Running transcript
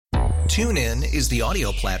TuneIn is the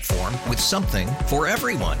audio platform with something for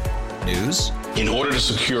everyone. News. In order to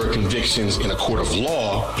secure convictions in a court of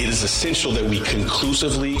law, it is essential that we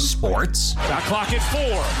conclusively. Sports. Shot clock at 4.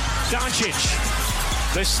 Doncic.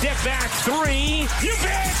 The step back 3. You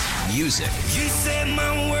bet. Music. You set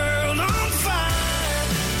my world on fire.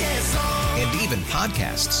 Yes, and even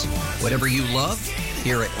podcasts. Whatever you love,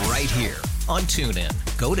 hear it right here on TuneIn.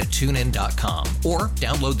 Go to TuneIn.com or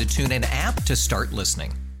download the TuneIn app to start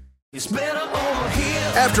listening. It's better over here.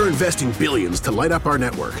 After investing billions to light up our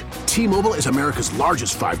network, T-Mobile is America's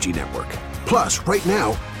largest 5G network. Plus, right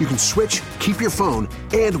now, you can switch, keep your phone,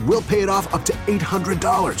 and we'll pay it off up to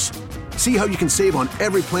 $800. See how you can save on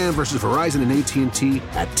every plan versus Verizon and AT&T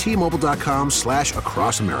at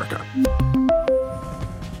T-Mobile.com/across America.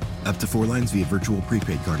 Up to 4 lines via virtual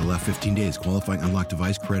prepaid card. Allow 15 days. Qualifying unlocked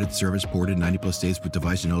device credit service ported 90+ states with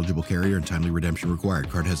device and eligible carrier and timely redemption required.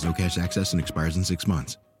 Card has no cash access and expires in 6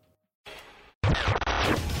 months.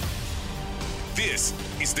 This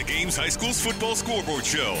is the Games High School's Football Scoreboard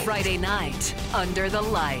Show. Friday night, Under the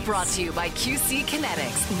Light. Brought to you by QC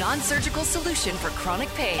Kinetics, non-surgical solution for chronic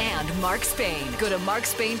pain. And Mark Spain. Go to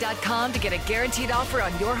markspain.com to get a guaranteed offer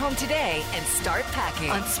on your home today and start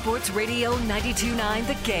packing. On Sports Radio 92.9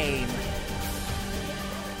 The Game.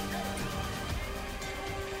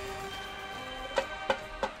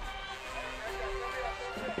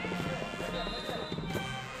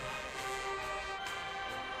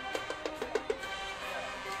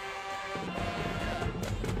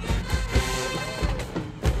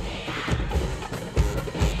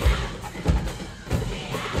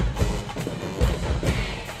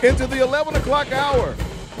 Into the 11 o'clock hour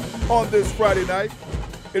on this Friday night.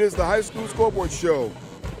 It is the High School Scoreboard Show.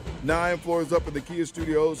 9 floors up in the Kia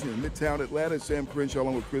Studios in Midtown Atlanta. Sam Crenshaw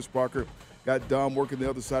along with Chris Parker. Got Dom working the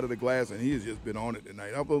other side of the glass, and he has just been on it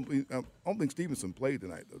tonight. I don't think Stevenson played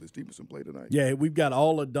tonight, though. Did Stevenson play tonight? Yeah, we've got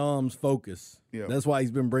all of Dom's focus. Yeah. That's why he's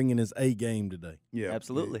been bringing his A game today. Yeah,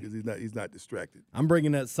 absolutely. Because he's not distracted. I'm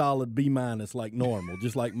bringing that solid B- like normal,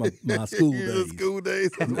 just like my school days. School days.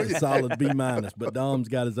 Solid B-, but Dom's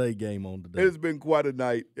got his A game on today. It's been quite a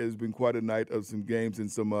night. It's been quite a night of some games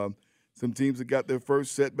and some teams that got their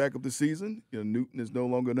first setback of the season. You know, Newton is no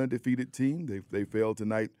longer an undefeated team. They failed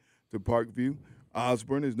tonight to Parkview.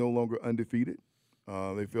 Osborne is no longer undefeated.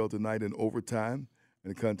 They fell tonight in overtime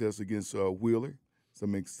in a contest against Wheeler.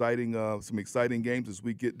 Some exciting games as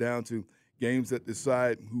we get down to games that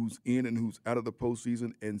decide who's in and who's out of the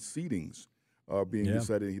postseason, and seedings are being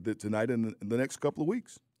decided tonight and in the next couple of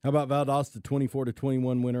weeks. How about Valdosta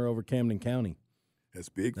 24-21 winner over Camden County? That's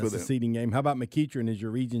big for them. That's a seeding game. How about McEachern as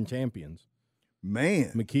your region champions?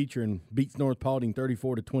 Man. McEachern beats North Paulding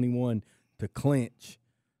 34-21 to clinch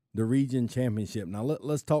the region championship. Now,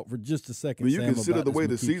 let's talk for just a second, Well, you Sam, consider about the way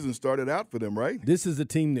the McEachern. season started out for them, right? This is a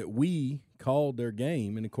team that we called their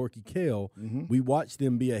game in the Corky Kell. Mm-hmm. We watched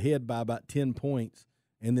them be ahead by about 10 points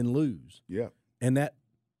and then lose. Yeah. And that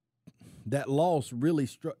loss really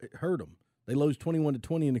hurt them. They lose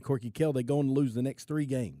 21-20 in the Corky Kell. They go on to lose the next 3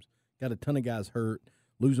 games. Got a ton of guys hurt,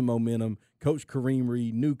 losing momentum. Coach Kareem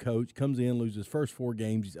Reed, new coach, comes in, loses first 4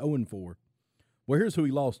 games. He's 0-4. Well, here's who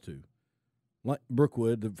he lost to.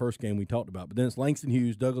 Brookwood, the first game we talked about. But then it's Langston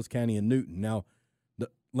Hughes, Douglas County, and Newton. Now,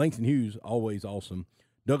 Langston Hughes, always awesome.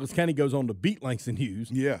 Douglas County goes on to beat Langston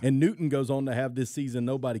Hughes. Yeah. And Newton goes on to have this season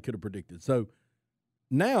nobody could have predicted. So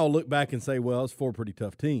now look back and say, well, it's 4 pretty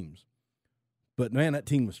tough teams. But, man, that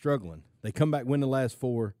team was struggling. They come back, win the last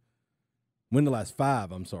 5,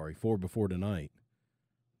 4 before tonight.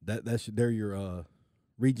 They're your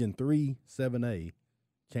Region 3 7A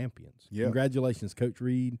champions. Yeah. Congratulations, Coach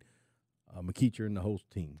Reed, McEachern, and the whole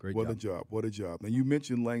team. Great job. What a job. Now, you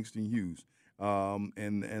mentioned Langston Hughes, and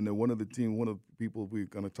one of the people we're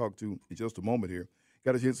going to talk to in just a moment here,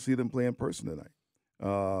 got a chance to see them play in person tonight.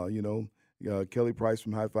 Kelly Price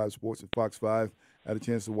from High Five Sports at Fox 5 had a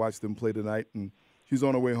chance to watch them play tonight, and she's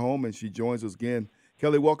on her way home, and she joins us again.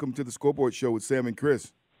 Kelly, welcome to the Scoreboard Show with Sam and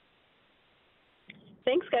Chris.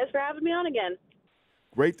 Thanks, guys, for having me on again.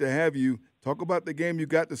 Great to have you. Talk about the game you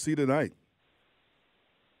got to see tonight.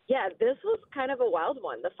 Yeah, this was kind of a wild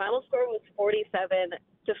one. The final score was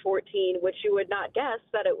 47-14, which you would not guess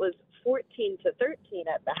that it was 14-13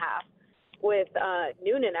 at the half, with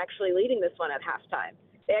Noonan actually leading this one at halftime.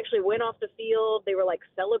 They actually went off the field. They were,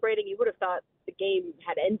 celebrating. You would have thought the game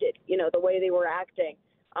had ended, the way they were acting.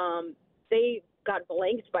 They got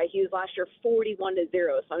blanked by Hughes last year 41-0,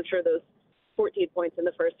 so I'm sure those 14 points in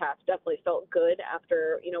the first half definitely felt good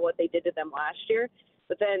after, what they did to them last year.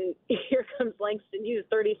 But then here comes Langston Hughes,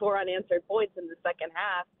 34 unanswered points in the second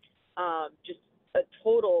half. Just a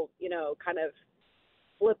total, kind of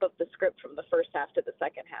flip of the script from the first half to the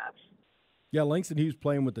second half. Yeah, Langston Hughes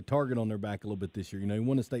playing with the target on their back a little bit this year. He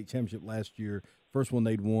won the state championship last year, first one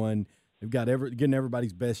they'd won. They've got getting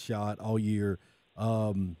everybody's best shot all year.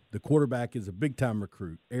 The quarterback is a big-time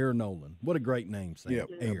recruit, Air Nolan. What a great name, Sam. Yeah,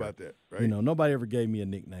 Air. how about that, right? Nobody ever gave me a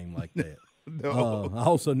nickname like that. No. I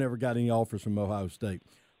also never got any offers from Ohio State.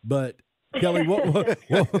 But, Kelly,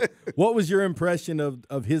 what was your impression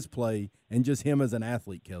of his play and just him as an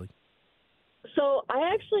athlete, Kelly? So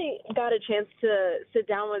I actually got a chance to sit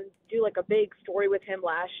down and do like a big story with him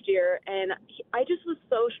last year, and I just was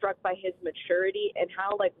so struck by his maturity and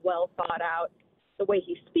how well thought out, the way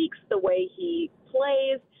he speaks, the way he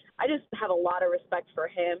plays. I just have a lot of respect for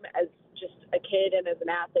him as just a kid and as an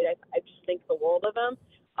athlete. I just think the world of him.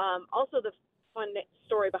 Also, the fun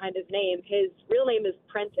story behind his name, his real name is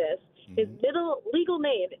Prentice. His middle legal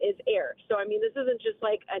name is Air. So, I mean, this isn't just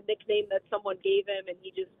like a nickname that someone gave him and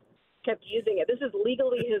he just kept using it. This is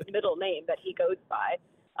legally his middle name that he goes by,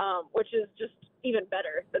 which is just even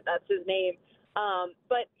better that that's his name.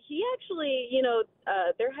 But he actually,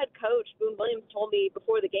 their head coach, Boone Williams, told me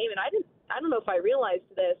before the game, and I don't know if I realized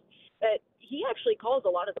this, that he actually calls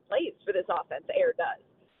a lot of the plays for this offense, Air does.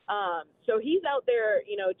 So he's out there,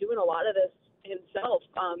 doing a lot of this himself.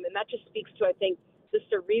 And that just speaks to, I think, the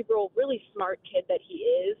cerebral, really smart kid that he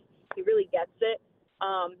is. He really gets it.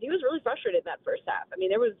 He was really frustrated in that first half. I mean,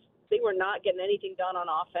 they were not getting anything done on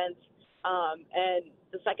offense. And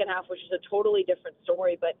the second half was just a totally different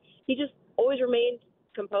story. But he just always remained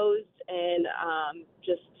composed and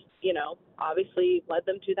obviously led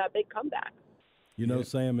them to that big comeback.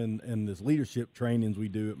 Sam, and this leadership trainings we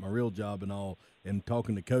do at my real job and all, and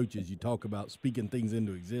talking to coaches, you talk about speaking things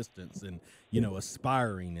into existence and,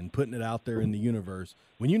 aspiring and putting it out there in the universe.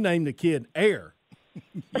 When you name the kid Air,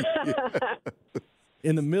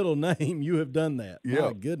 in the middle name, you have done that. Yeah.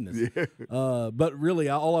 My goodness. Yeah. But really,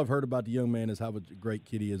 all I've heard about the young man is how a great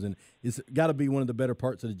kid he is. And it's got to be one of the better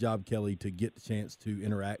parts of the job, Kelly, to get the chance to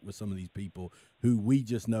interact with some of these people who we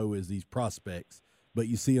just know as these prospects. But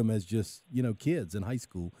you see them as just, kids in high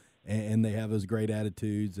school, and they have those great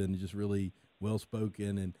attitudes and just really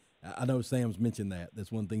well-spoken. And I know Sam's mentioned that. That's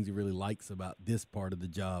one of the things he really likes about this part of the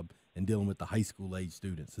job and dealing with the high school-age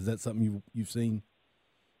students. Is that something you've seen?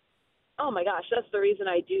 Oh, my gosh, that's the reason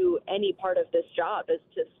I do any part of this job is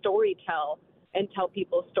to story tell and tell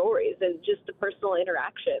people stories and just the personal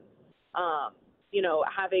interaction.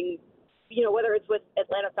 Having, whether it's with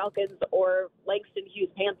Atlanta Falcons or Langston Hughes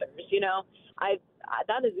Panthers,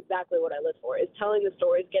 that is exactly what I live for, is telling the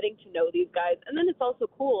stories, getting to know these guys. And then it's also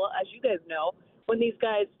cool, as you guys know, when these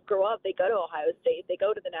guys grow up, they go to Ohio State, they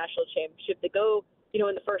go to the national championship, they go, in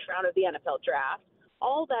the first round of the NFL draft.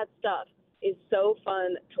 All that stuff is so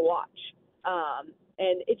fun to watch.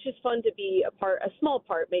 And it's just fun to be a small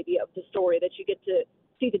part maybe of the story that you get to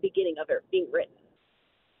see the beginning of it being written.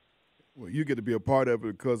 Well, you get to be a part of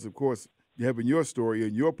it because, of course, you're having your story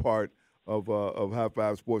and your part of High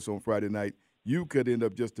Five Sports on Friday night. You could end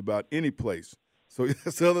up just about any place. So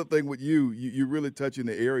that's the other thing with you're really touching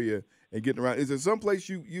the area and getting around. Is there some place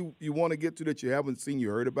you want to get to that you haven't seen, you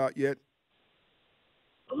heard about yet?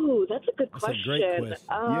 Ooh, that's a good question. That's a great question.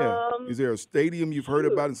 Yeah. Is there a stadium you've heard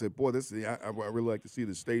about and said, boy, I really like to see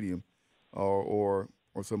the stadium or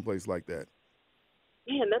someplace like that?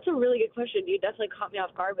 Man, that's a really good question. You definitely caught me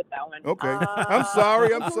off guard with that one. Okay. I'm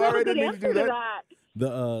sorry. I didn't mean to do that.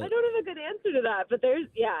 I don't have a good answer to that. But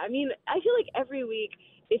I feel like every week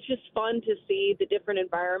it's just fun to see the different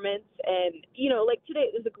environments. And, like today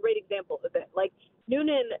is a great example of it. Like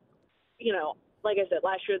Noonan, like I said,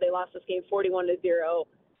 last year they lost this game 41-0.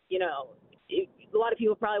 A lot of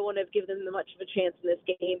people probably wouldn't have given them much of a chance in this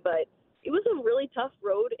game, but it was a really tough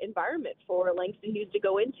road environment for Langston Hughes to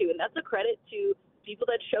go into. And that's a credit to people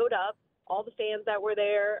that showed up, all the fans that were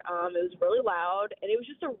there. It was really loud, and it was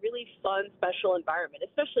just a really fun, special environment.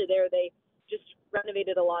 Especially there, they just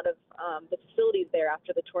renovated a lot of the facilities there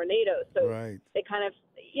after the tornado. So They kind of,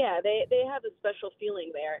 they have a special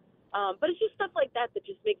feeling there. But it's just stuff like that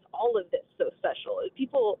just makes all of this so special.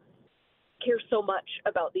 People care so much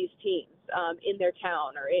about these teams in their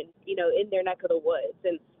town or in their neck of the woods,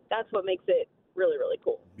 and that's what makes it really, really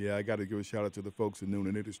cool. Yeah, I got to give a shout out to the folks in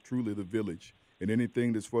Noonan. It is truly the village, and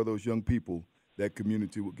anything that's for those young people, that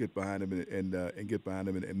community will get behind them and get behind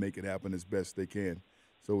them and make it happen as best they can.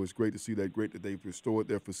 So it's great to see that. Great that they've restored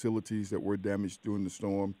their facilities that were damaged during the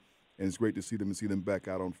storm, and it's great to see them back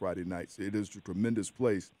out on Friday nights. It is a tremendous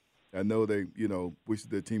place. I know they, wish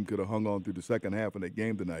their team could have hung on through the second half of that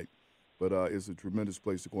game tonight, but it's a tremendous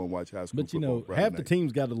place to go and watch high school football. But, half the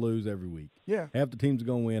teams got to lose every week. Yeah. Half the teams are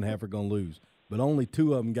going to win, half are going to lose. But only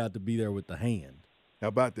two of them got to be there with the hand. How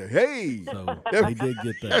about that? Hey! So they did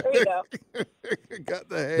get that. There you go. Got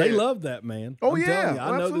the head. They love that, man. Oh, I'm yeah. telling you,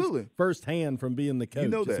 I know Absolutely. this firsthand from being the coach. You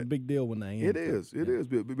know It's that. a big deal when the hand. It is. It is.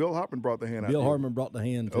 Bill Hartman brought the hand out. Bill Hartman brought the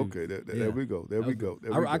hand, too. Okay, there we go. There we go.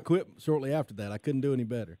 I quit shortly after that. I couldn't do any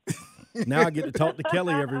better. Now I get to talk to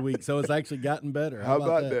Kelly every week, so it's actually gotten better. How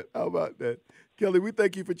about that? How about that? Kelly, we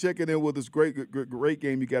thank you for checking in with us. Great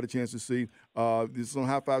game you got a chance to see. This is on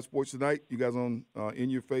High Five Sports tonight. You guys on In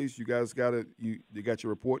Your Face. You guys got it. You got your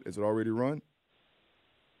report. Is it already run?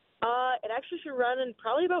 It actually should run in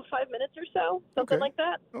probably about 5 minutes or so, something like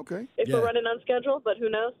that. Okay. If we're running on schedule, but who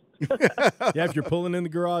knows? Yeah, if you're pulling in the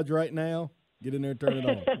garage right now, get in there and turn it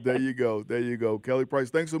on. There you go. There you go. Kelly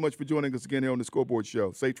Price, thanks so much for joining us again here on the Scoreboard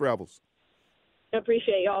Show. Safe travels. I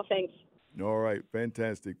appreciate y'all. Thanks. All right.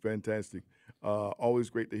 Fantastic. Fantastic.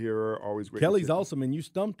 Always great to hear her. Always great. Kelly's awesome, and you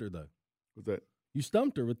stumped her, though. What's that? You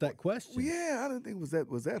stumped her with that question. Well, yeah, I didn't think it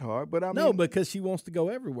was that hard, but I mean, no, because she wants to go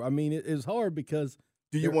everywhere. I mean, it's hard because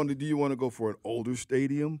do you want to go for an older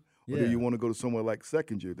stadium, or do you want to go to somewhere like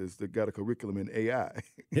Seconder that's got a curriculum in AI?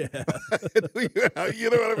 Yeah, you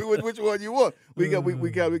know what I mean. Which one you want? We got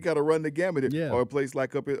to run the gamut here, or a place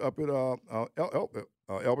like up at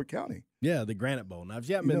Albert County. Yeah, the Granite Bowl. Now, if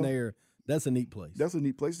you haven't been there, that's a neat place. That's a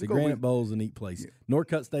neat place to the go. Granite Bowl is a neat place. Yeah.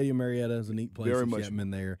 Northcutt Stadium, Marietta is a neat place. Very if much. You haven't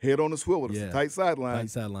been there. Head on the swivel. It's a tight sideline. Tight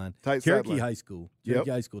sideline. Tight Cherokee sideline. High School.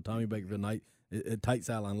 Cherokee High School. Tommy Bakerfield. Tight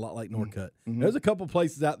sideline, a lot like Northcutt. Mm-hmm. There's a couple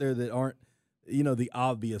places out there that aren't, the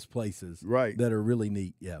obvious places. Right. That are really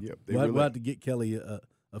neat. Yeah. Yep, we'll have to get Kelly a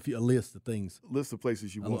list of things. List of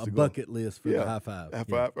places you want to go. A bucket list for the High Five. High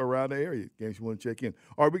Five around the area. Games you want to check in.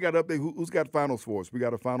 All right, we got an update. Who's got finals for us? We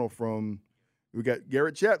got a final we got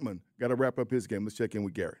Garrett Chapman. Got to wrap up his game. Let's check in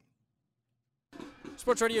with Garrett.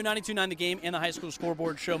 Sports Radio 92.9 The Game and the High School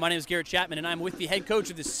Scoreboard Show. My name is Garrett Chapman, and I'm with the head coach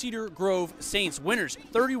of the Cedar Grove Saints. Winners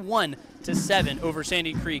 31-7 over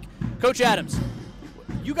Sandy Creek. Coach Adams,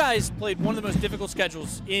 you guys played one of the most difficult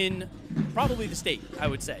schedules in probably the state, I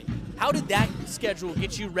would say. How did that schedule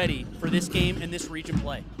get you ready for this game and this region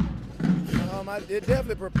play? It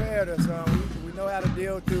definitely prepared us. We know how to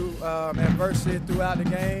deal through adversity throughout the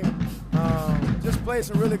game. Just played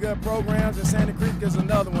some really good programs, and Sandy Creek is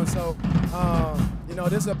another one. So,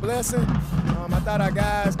 this is a blessing. I thought our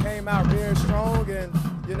guys came out very strong, and,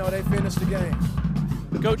 they finished the game.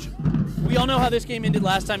 Coach, we all know how this game ended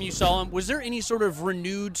last time you saw them. Was there any sort of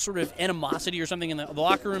renewed sort of animosity or something in the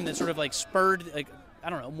locker room that sort of spurred,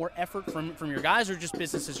 more effort from your guys, or just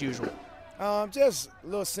business as usual? Just a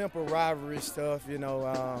little simple rivalry stuff,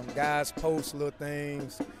 guys post little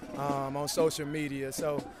things on social media.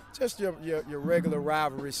 So just your regular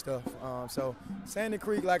rivalry stuff. So Sandy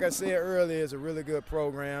Creek, like I said earlier, is a really good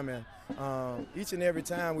program. And each and every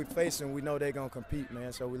time we face them, we know they're going to compete,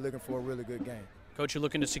 man. So we're looking for a really good game. Coach, you're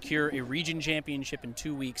looking to secure a region championship in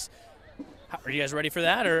 2 weeks. Are you guys ready for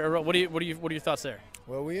that, or what are your thoughts there?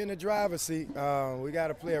 Well, we're in the driver's seat. We got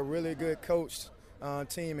to play a really good coach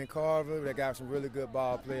team in Carver. They got some really good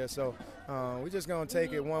ball players. So we're just going to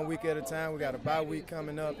take it 1 week at a time. We got a bye week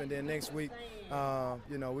coming up, and then next week, we're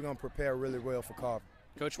going to prepare really well for Carver.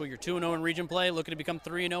 Coach, well, you're 2-0 in region play, looking to become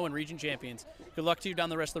 3-0 in region champions. Good luck to you down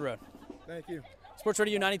the rest of the road. Thank you. Sports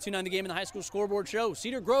Radio 92.9 The Game and the High School Scoreboard Show.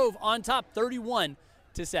 Cedar Grove on top, 31-7.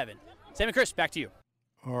 Sam and Chris, back to you.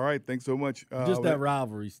 All right, thanks so much. Just that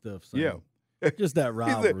rivalry stuff. Sam. Yeah. Just that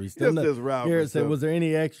rivalry stuff. Just this rivalry Garrett stuff. said, was there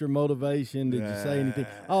any extra motivation? Did you say anything?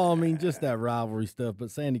 Oh, I mean, just that rivalry stuff.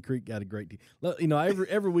 But Sandy Creek got a great team. Look,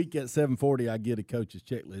 every week at 7:40, I get a coach's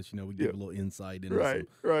checklist. We give a little insight into some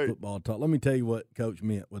football talk. Let me tell you what Coach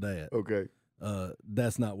meant with that. Okay.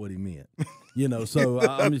 That's not what he meant. So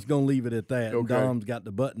I'm just going to leave it at that. Okay. And Dom's got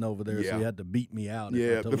the button over there, so he had to beat me out.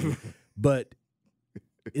 Yeah. But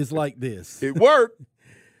it's like this. It worked.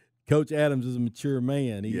 Coach Adams is a mature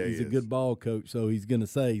man. He's a is. good ball coach, so he's going to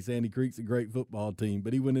say Sandy Creek's a great football team.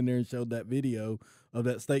 But he went in there and showed that video of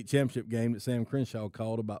that state championship game that Sam Crenshaw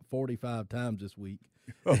called about 45 times this week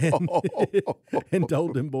and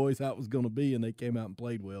told them boys how it was going to be, and they came out and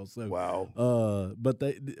played well. So wow.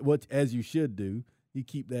 But as you should do, you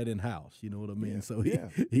keep that in house. You know what I mean? Yeah. So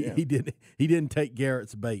he didn't take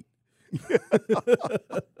Garrett's bait.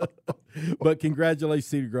 But congratulations,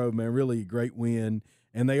 Cedar Grove, man! Really a great win.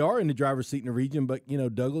 And they are in the driver's seat in the region, but,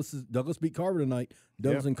 Douglas beat Carver tonight.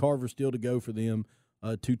 Douglas and Carver still to go for them.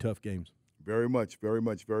 2 tough games. Very much, very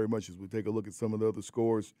much, very much. As we take a look at some of the other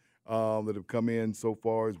scores that have come in so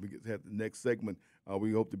far as we have the next segment,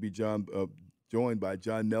 we hope to be joined by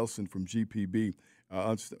John Nelson from GPB,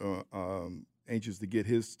 anxious to get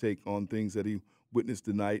his take on things that he witnessed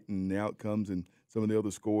tonight and the outcomes and some of the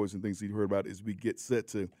other scores and things he heard about as we get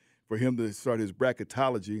set for him to start his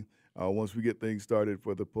bracketology. once we get things started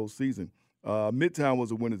for the postseason. Midtown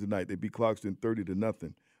was a winner tonight. They beat Clarkston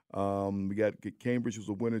 30-0. We got Cambridge was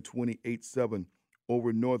a winner 28-7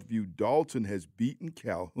 over Northview. Dalton has beaten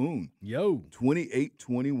Calhoun.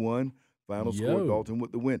 28-21. Final score, Dalton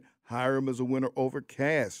with the win. Hiram is a winner over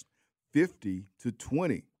Cass,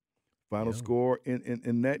 50-20. Final score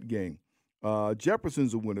in that game.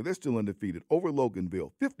 Jefferson's a winner. They're still undefeated over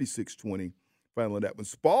Loganville, 56-20. Final of that one.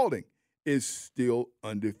 Spalding is still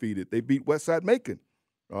undefeated. They beat Westside Macon,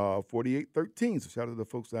 48-13. So shout out to the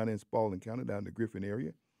folks down in Spalding County, down in the Griffin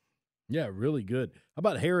area. Yeah, really good. How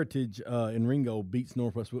about Heritage in Ringo beats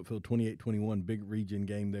Northwest Whitfield 28-21, big region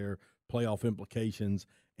game there, playoff implications.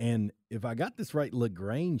 And if I got this right,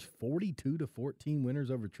 LaGrange 42-14 winners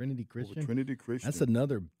over Trinity Christian. That's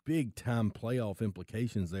another big-time playoff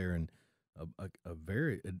implications there, and a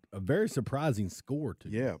very surprising score too.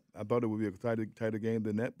 Yeah, I thought it would be a tighter game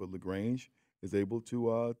than that, but LaGrange is able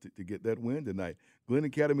to get that win tonight. Glen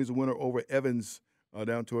Academy is a winner over Evans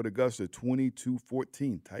down toward Augusta,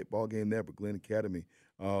 22-14. Tight ball game there, but Glen Academy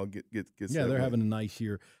gets they're win. having a nice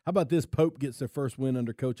year. How about this? Pope gets their first win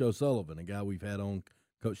under Coach O'Sullivan, a guy we've had on.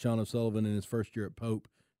 Coach Sean O'Sullivan in his first year at Pope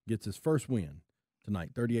gets his first win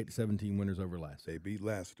tonight, 38-17 winners over Lassiter. They beat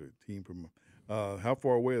Lassiter, team from how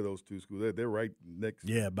far away are those two schools? They're right next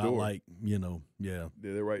door. Yeah, about door. like,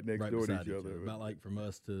 They're right next door to each other. About like from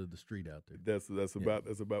us to the street out there. That's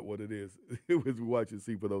about what it is. As we watch and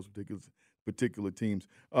see for those particular teams.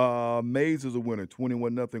 Mays is a winner,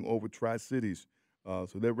 21-0 over Tri-Cities. So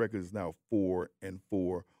their record is now 4-4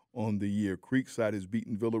 on the year. Creekside has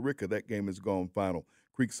beaten Villa Rica. That game has gone final.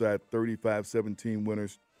 Creekside 35-17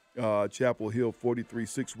 winners. Chapel Hill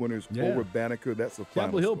 43-6 winners over Banneker. That's a final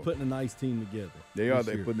Chapel Hill score. putting a nice team together. They're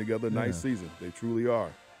putting together a nice season. They truly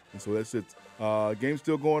are. And so that's it. Game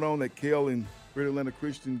still going on. That Cale and Greater Atlanta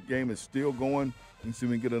Christian game is still going. And see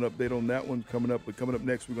if we can get an update on that one coming up. But coming up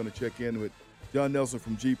next, we're going to check in with John Nelson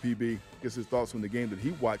from GPB, gets his thoughts on the game that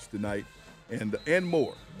he watched tonight, and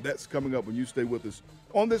more. That's coming up when you stay with us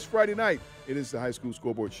on this Friday night. It is the High School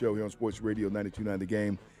Scoreboard Show here on Sports Radio 92.9 The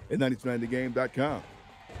Game and 92.9thegame.com.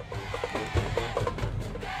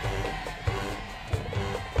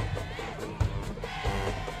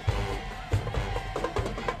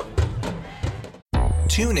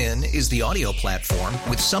 TuneIn is the audio platform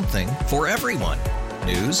with something for everyone.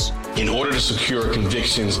 News. In order to secure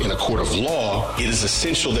convictions in a court of law, it is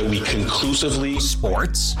essential that we conclusively.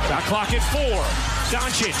 Sports. Shot clock at 4.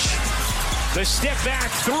 Doncic. The step back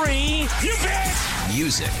 3. You bet.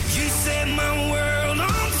 Music. You set my world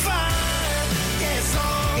on fire. Yes,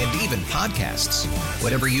 and even podcasts.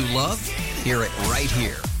 Whatever you love, hear it right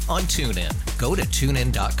here on TuneIn. Go to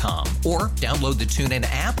TuneIn.com or download the TuneIn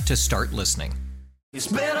app to start listening. It's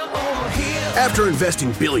better over here. After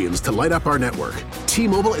investing billions to light up our network,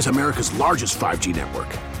 T-Mobile is America's largest 5G network.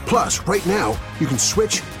 Plus, right now, you can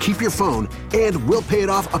switch, keep your phone, and we'll pay it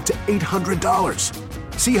off up to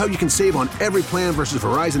 $800. See how you can save on every plan versus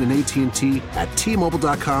Verizon and AT&T at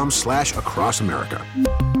T-Mobile.com/across America.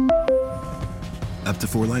 Up to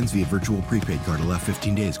 4 lines via virtual prepaid card. Allow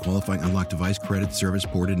 15 days. Qualifying unlocked device credit service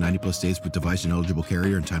ported 90+ states with device and eligible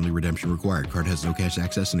carrier and timely redemption required. Card has no cash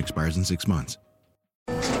access and expires in 6 months.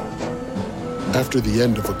 After the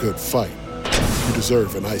end of a good fight, you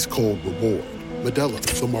deserve an ice-cold reward. Modelo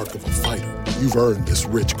is the mark of a fighter. You've earned this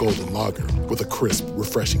rich golden lager with a crisp,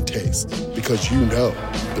 refreshing taste. Because you know,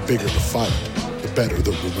 the bigger the fight, the better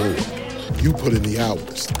the reward. You put in the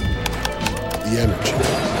hours, the energy,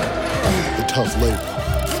 the tough labor.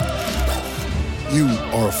 You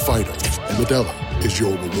are a fighter, and Modelo is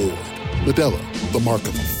your reward. Modelo, the mark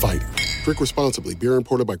of a fighter. Drink responsibly. Beer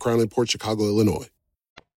imported by Crown Imports, Chicago, Illinois.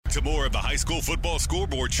 To more of the High School Football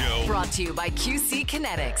Scoreboard Show. Brought to you by QC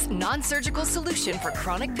Kinetics, non-surgical solution for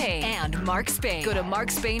chronic pain, and Mark Spain. Go to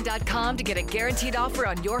markspain.com to get a guaranteed offer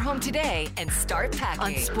on your home today and start packing.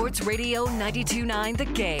 On Sports Radio 92.9 The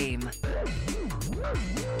Game.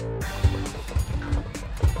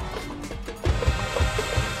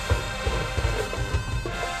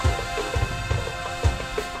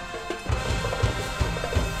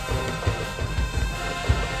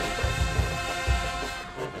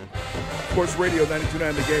 Sports Radio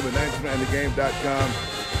 92.9 The Game and 92.9thegame.com.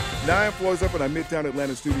 9 floors up in our Midtown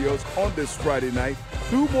Atlanta studios on this Friday night.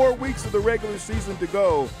 2 more weeks of the regular season to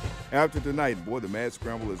go after tonight. Boy, the mad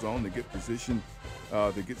scramble is on to get position,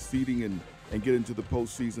 to get seeding and get into the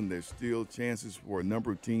postseason. There's still chances for a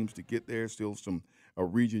number of teams to get there. Still some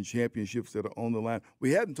region championships that are on the line.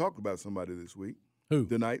 We hadn't talked about somebody this week. Who?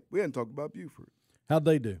 Tonight. We hadn't talked about Buford. How'd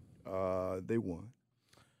they do? They won.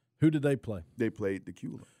 Who did they play? They played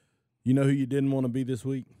Decula. You know who you didn't want to be this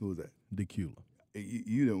week? Who was that? Decula.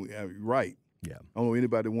 right. Yeah. I don't know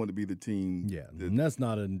anybody want to be the team. Yeah, and that's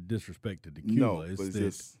not a disrespect to Tequila. No, it's but it's that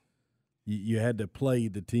just you had to play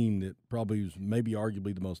the team that probably was maybe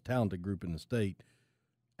arguably the most talented group in the state.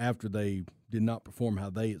 After they did not perform how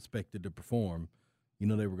they expected to perform,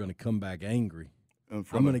 they were going to come back angry. I'm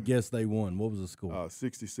going to guess they won. What was the score?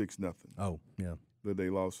 66-0. Oh, yeah. But they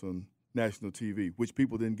lost on national TV, which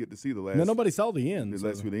people didn't get to see the last. No, nobody saw the end. The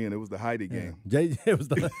last end. It was the Heidi game. It was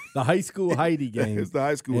the high school Heidi game. It's the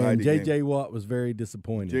high school Heidi game. J.J. Watt was very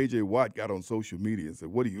disappointed. J.J. Watt got on social media and said,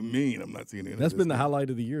 "What do you mean I'm not seeing it?" That's been the highlight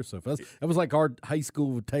of the year so far. That was like our high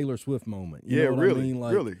school Taylor Swift moment. You know what really, I mean?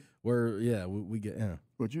 Like, really. Where we get. Yeah.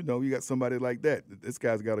 But you got somebody like that. This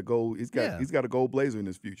guy's got a goal. He's got a gold blazer in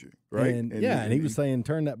his future, right? And he was saying,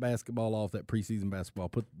 turn that basketball off, that preseason basketball.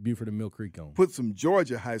 Put Buford and Mill Creek on. Put some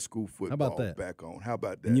Georgia high school football How about that? back on. How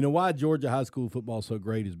about that? And you know why Georgia high school football is so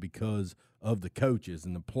great is because of the coaches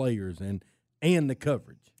and the players and the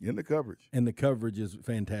coverage. And the coverage. And the coverage is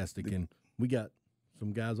fantastic. And we got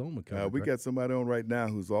some guys on the coverage. We got somebody on right now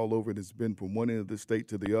who's all over it. It's been from one end of the state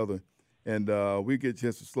to the other. And we get a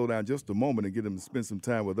chance to slow down just a moment and get him to spend some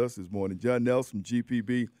time with us this morning. John Nelson,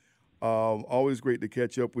 GPB, always great to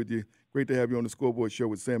catch up with you. Great to have you on the Scoreboard Show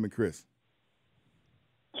with Sam and Chris.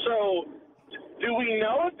 So, do we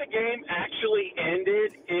know if the game actually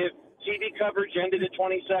ended, if TV coverage ended at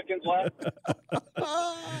 20 seconds left?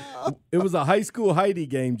 It was a high school Heidi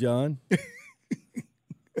game, John.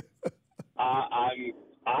 I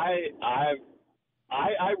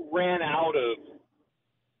ran out of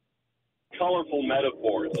colorful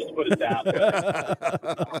metaphors. Let's put it that way.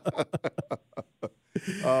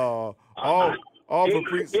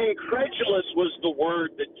 Incredulous was the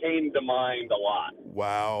word that came to mind a lot.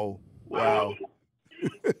 Wow.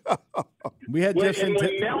 We had when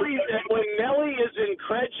Nelly is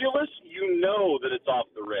incredulous, you know that it's off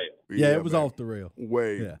the rail. Yeah, it was off the rail.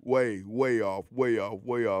 Way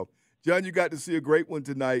off. John, you got to see a great one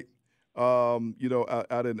tonight. Out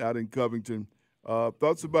in Covington.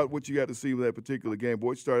 Thoughts about what you got to see with that particular game?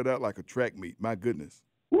 Boy, it started out like a track meet. My goodness.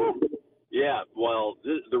 Yeah, well,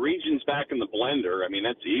 the region's back in the blender. I mean,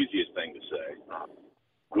 that's the easiest thing to say.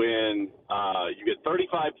 When you get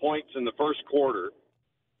 35 points in the first quarter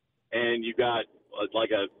and you got like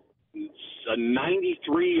a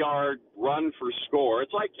 93-yard run for score,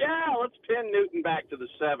 it's like, let's pin Newton back to the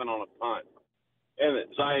 7 on a punt. And then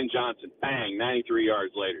Zion Johnson, bang, 93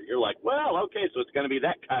 yards later. You're like, well, okay, so it's going to be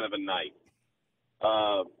that kind of a night.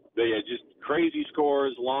 Just crazy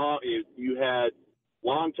scores. You had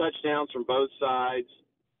long touchdowns from both sides.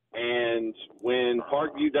 And when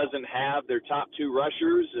Parkview doesn't have their top two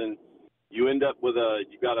rushers, and you end up with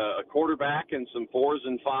you've got a quarterback and some 4s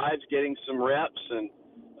and 5s getting some reps, and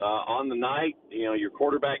on the night, your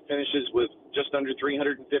quarterback finishes with just under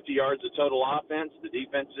 350 yards of total offense. The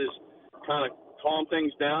defenses kind of calm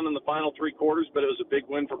things down in the final three quarters, but it was a big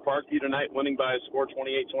win for Parkview tonight, winning by a score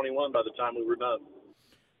 28-21 by the time we were done.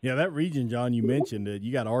 Yeah, that region, John, you mentioned it.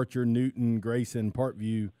 You got Archer, Newton, Grayson,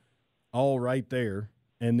 Parkview all right there.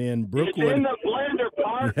 And then Brookwood. It's in the blender,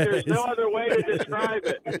 Park. There's no other way to describe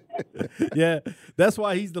it. Yeah, that's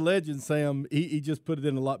why he's the legend, Sam. He just put it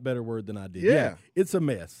in a lot better word than I did. Yeah it's a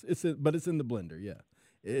mess. But it's in the blender, yeah.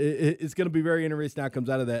 It's going to be very interesting how it comes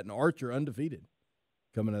out of that. And Archer undefeated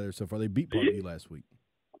coming out of there so far. They beat Parkview last week.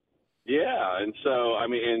 Yeah, and so, I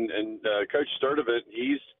mean, and Coach Sturdivant,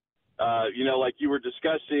 he's, like you were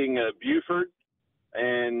discussing Buford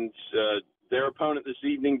and their opponent this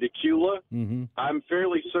evening, Tequila. Mm-hmm. I'm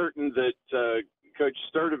fairly certain that Coach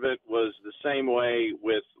Sturdivant was the same way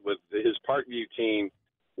with his Parkview team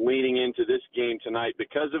leading into this game tonight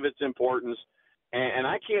because of its importance. And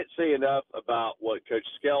I can't say enough about what Coach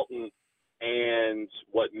Skelton and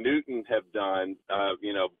what Newton have done.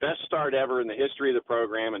 Best start ever in the history of the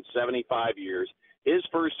program in 75 years. His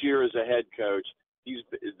first year as a head coach,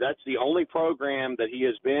 that's the only program that he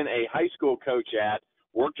has been a high school coach at,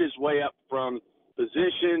 worked his way up from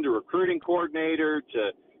position to recruiting coordinator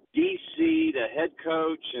to DC to head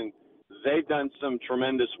coach, and they've done some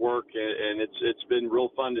tremendous work, and it's been real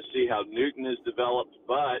fun to see how Newton has developed.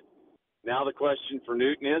 But now the question for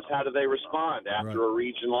Newton is, how do they respond after a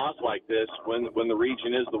region loss like this when the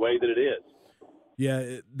region is the way that it is?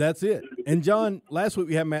 Yeah, that's it. And, John, last week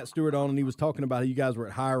we had Matt Stewart on, and he was talking about how you guys were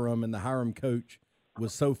at Hiram, and the Hiram coach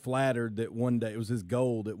was so flattered that one day – it was his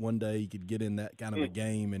goal that one day he could get in that kind of a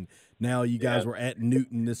game, and now you guys were at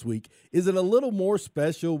Newton this week. Is it a little more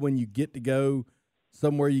special when you get to go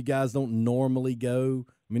somewhere you guys don't normally go?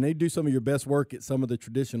 I mean, they do some of your best work at some of the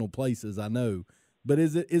traditional places, I know. But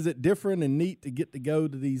is it different and neat to get to go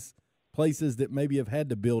to these places that maybe have had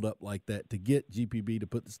to build up like that to get GPB to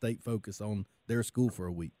put the state focus on their school for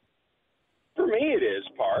a week? For me, it is,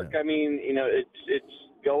 Park. Yeah. I mean, it's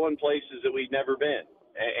going places that we've never been,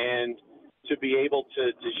 and to be able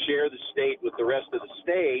to share the state with the rest of the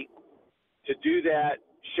state, to do that,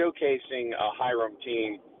 showcasing a Hiram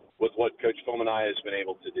team with what Coach Fominaya has been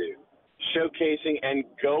able to do, showcasing and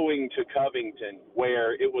going to Covington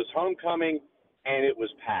where it was homecoming and it was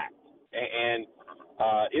packed, and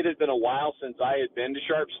it had been a while since I had been to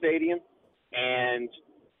Sharp Stadium, and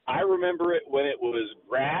I remember it when it was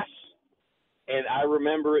grass, and I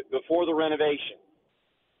remember it before the renovation.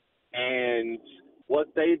 And what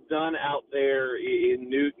they've done out there in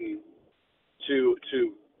Newton to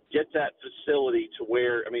get that facility to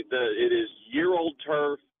where, I mean, it is year-old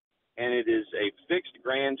turf, and it is a fixed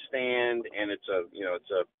grandstand, and it's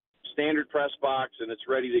a standard press box, and it's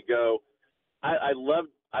ready to go. I love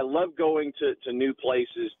going to new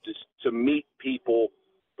places to meet people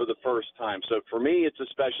for the first time. So for me, it's a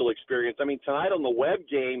special experience. I mean, tonight on the web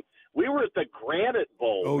game, we were at the Granite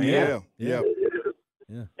Bowl. Oh, man. yeah.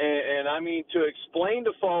 And I mean, to explain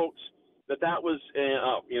to folks that was,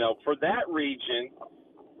 for that region,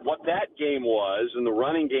 what that game was, and the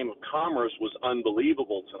running game of Commerce was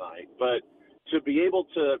unbelievable tonight. But to be able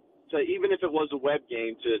to even if it was a web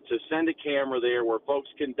game, to send a camera there where folks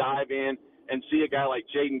can dive in and see a guy like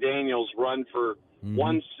Jaden Daniels run for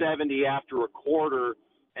 170 after a quarter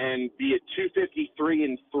and be at 253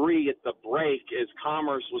 and 3 at the break as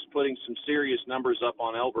Commerce was putting some serious numbers up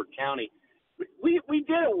on Elbert County. We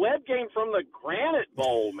did a web game from the Granite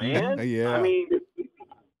Bowl, man. Yeah. I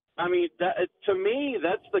mean that, to me,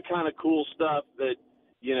 that's the kind of cool stuff that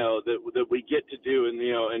that we get to do,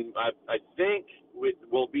 and I think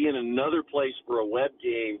we'll be in another place for a web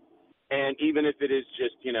game, and even if it is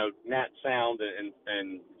just nat sound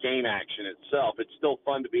and game action itself, it's still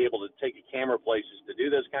fun to be able to take a camera places to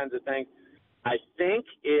do those kinds of things. I think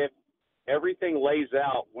if everything lays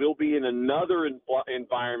out, we'll be in another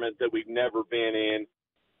environment that we've never been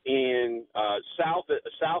in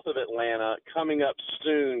south of Atlanta, coming up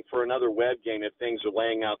soon for another web game if things are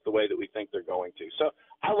laying out the way that we think they're going to. So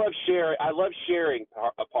I love sharing,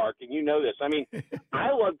 Park, and you know this. I mean,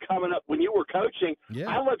 I love coming up when you were coaching. Yeah.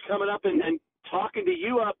 I love coming up and talking to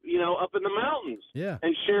you up in the mountains. Yeah.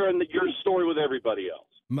 And sharing your story with everybody else.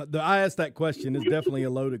 I asked that question. It's definitely a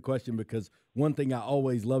loaded question because one thing I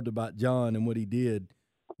always loved about John and what he did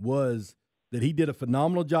was that he did a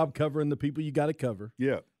phenomenal job covering the people you got to cover.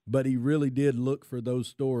 Yeah. But he really did look for those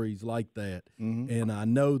stories like that. Mm-hmm. And I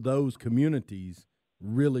know those communities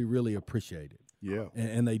really, really appreciate it. Yeah.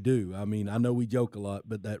 And they do. I mean, I know we joke a lot,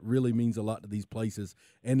 but that really means a lot to these places.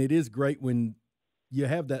 And it is great when you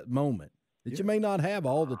have that moment that you may not have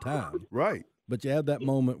all the time. Right. But you have that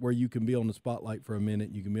moment where you can be on the spotlight for a minute.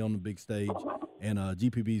 You can be on the big stage. And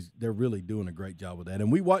they're really doing a great job with that.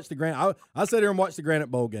 And we watched the Granite. I sat here and watched the Granite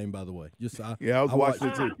Bowl game, by the way. I was watching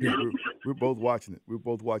it too. Yeah, we're both watching it. We're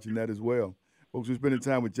both watching that as well. Folks, we're spending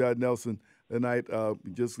time with John Nelson tonight,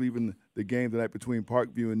 just leaving the game tonight between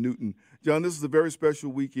Parkview and Newton. John, this is a very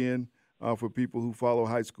special weekend for people who follow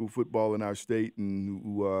high school football in our state and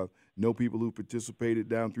who know people who participated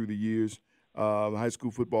down through the years. The High School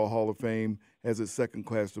Football Hall of Fame has its second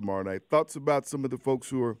class tomorrow night. Thoughts about some of the folks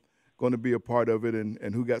who are going to be a part of it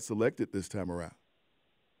and who got selected this time around?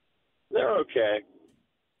 They're okay.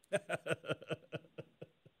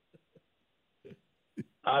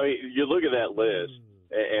 I mean, you look at that list,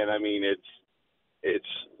 and I mean, it's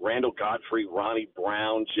Randall Godfrey, Ronnie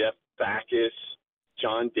Brown, Jeff Backus,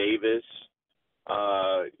 John Davis.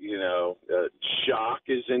 Shock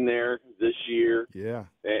is in there this year. Yeah.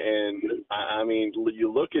 And I mean,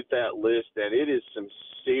 you look at that list, and it is some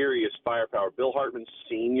serious firepower. Bill Hartman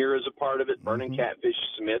Sr. is a part of it. Vernon Catfish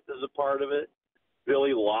Smith is a part of it.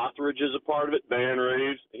 Billy Lothridge is a part of it. Van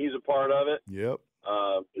Reeves, he's a part of it. Yep.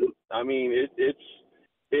 I mean,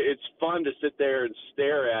 it's fun to sit there and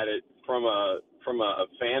stare at it from a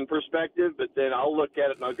fan perspective, but then I'll look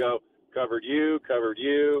at it and I'll go, covered you,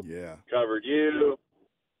 yeah, covered you,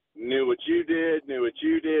 knew what you did.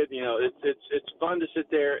 It's fun to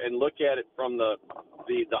sit there and look at it from the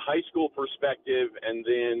high school perspective and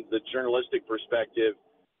then the journalistic perspective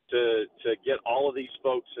to get all of these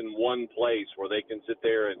folks in one place where they can sit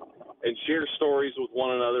there and share stories with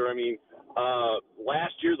one another. I mean,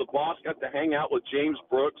 last year the boss got to hang out with James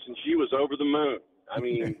Brooks and she was over the moon. I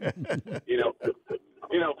mean,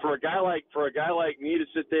 for a guy like me to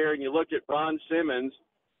sit there and you look at Ron Simmons,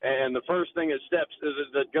 and the first thing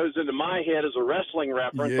that goes into my head is a wrestling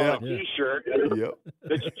reference on a T-shirt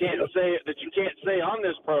that you can't say on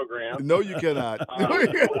this program. No, you cannot.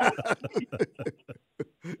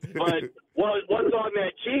 But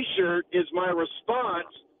my response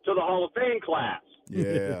to the Hall of Fame class.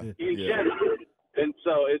 Yeah. And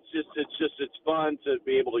so it's fun to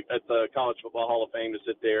be able to, at the College Football Hall of Fame, to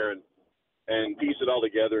sit there and piece it all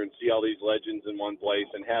together and see all these legends in one place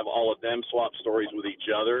and have all of them swap stories with each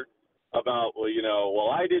other about,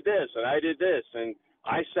 I did this and I did this and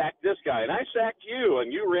I sacked this guy and I sacked you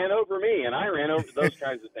and you ran over me and I ran over those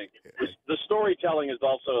kinds of things. The storytelling is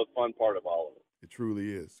also a fun part of all of it. It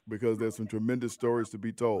truly is, because there's some tremendous stories to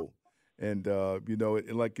be told. And,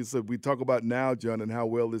 and like you said, we talk about now, John, and how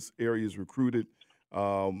well this area is recruited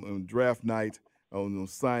on draft night, on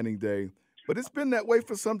signing day. But it's been that way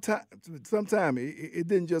for some time. It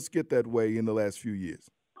didn't just get that way in the last few years.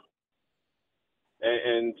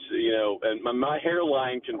 And my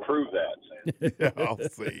hairline can prove that. Oh,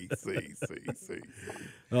 see.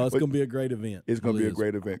 Oh, it's going to be a great event. It's going to be a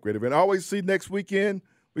great event. I always see next weekend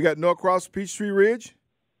we got Norcross Peachtree Ridge.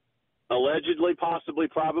 Allegedly, possibly,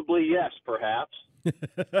 probably, yes, perhaps. Since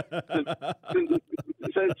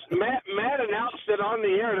Matt announced it on the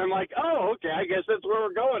air, and I'm like, oh, okay, I guess that's where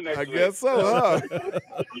we're going next week. I guess so, huh?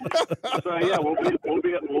 So yeah,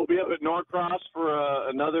 we'll be up at Norcross for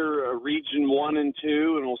another Region 1 and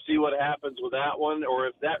 2, and we'll see what happens with that one, or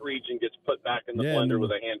if that region gets put back in the blender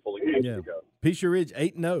with a handful of games to go. Peachtree Ridge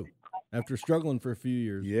 8-0 after struggling for a few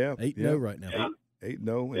years. Yeah, 8-0 right now.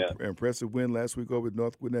 8-0, impressive win last week over at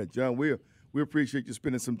North Gwinnett. John, we appreciate you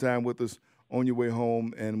spending some time with us on your way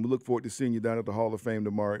home, and we look forward to seeing you down at the Hall of Fame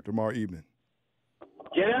tomorrow evening.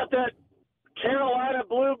 Get out that Carolina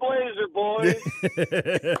Blue Blazer, boys.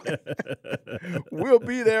 We'll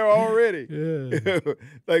be there already. Yeah.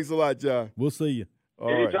 Thanks a lot, John. We'll see you.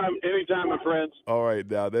 Anytime, my friends. All right,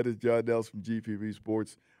 now that is John Nelson from GPV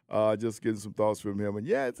Sports. Just getting some thoughts from him, and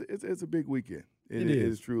yeah, it's a big weekend. It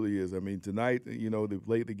is. It truly is. I mean, tonight, they've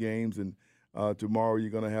played the games, and tomorrow you're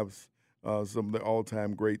going to have some of the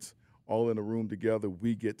all-time greats all in a room together.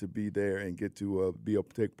 We get to be there and get to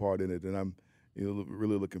take part in it, and I'm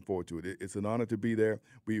really looking forward to it. It's an honor to be there.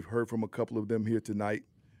 We've heard from a couple of them here tonight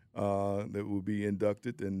that will be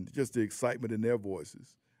inducted, and just the excitement in their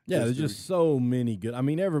voices. Yeah, there's just so many good. I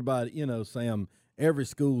mean, everybody, Sam, every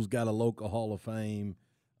school's got a local Hall of Fame,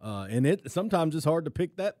 and sometimes it's hard to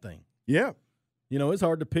pick that thing. Yeah. It's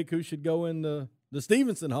hard to pick who should go in the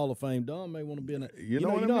Stevenson Hall of Fame. Don may want to be in it. You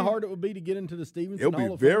know how hard it would be to get into the Stevenson Hall of Fame?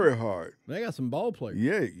 It'll be very hard. They got some ball players.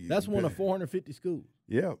 Yeah. That's one of 450 schools.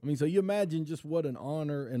 Yeah. I mean, so you imagine just what an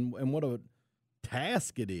honor and what a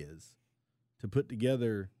task it is to put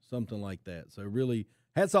together something like that. So really,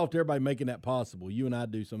 hats off to everybody making that possible. You and I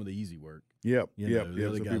do some of the easy work. The other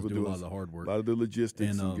guys do a lot of the hard work. A lot of the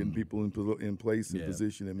logistics and getting people in place and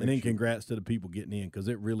position. And then congrats to the people getting in, because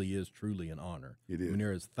it really is truly an honor. It is. I mean,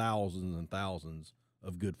 there is thousands and thousands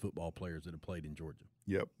of good football players that have played in Georgia.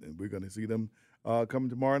 Yep, and we're going to see them coming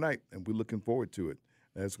tomorrow night, and we're looking forward to it.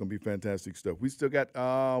 It's going to be fantastic stuff. We still got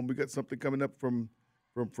something coming up from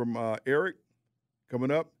Eric coming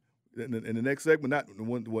up in the next segment. Not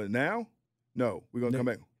what now? No, we're going to come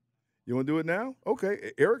back. You want to do it now?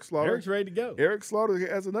 Okay, Eric Slaughter. Eric's ready to go. Eric Slaughter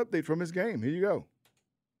has an update from his game. Here you go.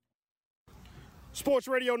 Sports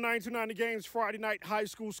Radio 929 The Game's Friday night high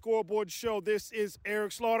school scoreboard show. This is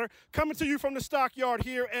Eric Slaughter coming to you from the stockyard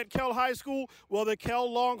here at Kell High School. Well, the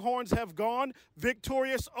Kell Longhorns have gone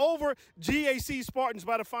victorious over GAC Spartans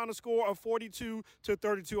by the final score of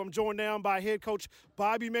 42-32. I'm joined now by head coach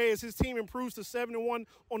Bobby May as his team improves to 7-1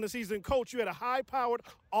 on the season. Coach, you had a high-powered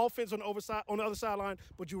offense on the other sideline,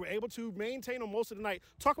 but you were able to maintain on most of the night.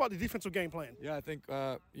 Talk about the defensive game plan. Yeah, I think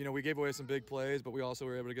we gave away some big plays, but we also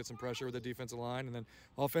were able to get some pressure with the defensive line. And then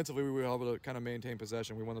offensively, we were able to kind of maintain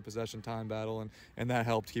possession. We won the possession time battle, and that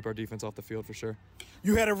helped keep our defense off the field for sure.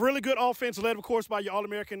 You had a really good offense led, of course, by your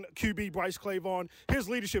All-American QB, Bryce Clavon. His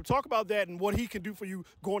leadership, talk about that and what he can do for you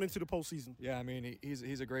going into the postseason. Yeah, I mean,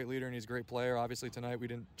 he's a great leader and he's a great player. Obviously, tonight we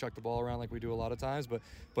didn't chuck the ball around like we do a lot of times, but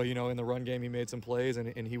in the run game he made some plays,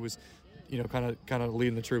 and he was kind of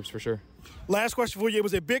leading the troops for sure. Last question for you. It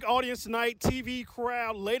was a big audience tonight, TV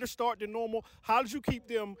crowd, later start than normal. How did you keep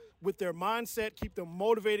them with their mindset, keep them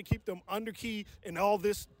motivated, keep them under key in all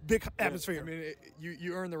this big atmosphere? I mean,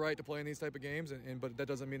 you earn the right to play in these type of games, but that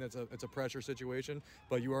doesn't mean it's a pressure situation.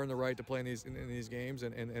 But you earn the right to play in these games,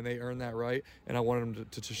 and they earn that right. And I wanted them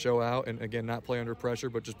to show out and, again, not play under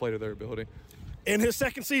pressure, but just play to their ability. In his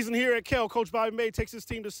second season here at Kell, Coach Bobby May takes his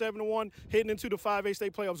team to 7-1, heading into the 5A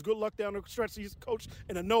state playoffs. Good luck down the stretch, Coach.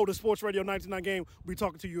 And I know the Sports Radio 99 game will be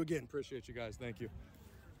talking to you again. Appreciate you guys. Thank you.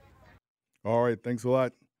 All right, thanks a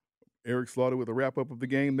lot. Eric Slaughter with a wrap-up of the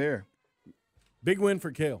game there. Big win for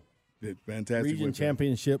Kell. Fantastic region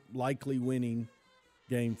championship, likely winning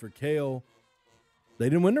game for Kell. They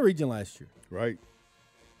didn't win the region last year. Right.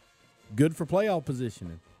 good for playoff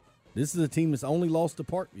positioning. This is a team that's only lost to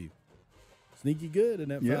Parkview. Sneaky good in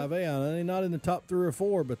that 5A. They're not in the top 3 or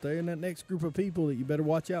 4, but they're in that next group of people that you better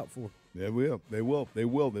watch out for. They will. That's the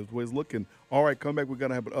way it's looking. All right, come back. We're going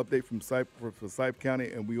to have an update from Forsyth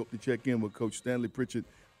County, and we hope to check in with Coach Stanley Pritchett.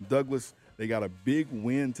 Douglas, they got a big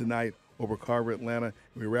win tonight over Carver Atlanta.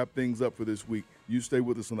 We wrap things up for this week. You stay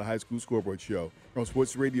with us on the High School Scoreboard Show on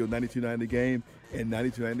Sports Radio 92.9 The Game and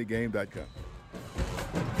 92.9thegame.com.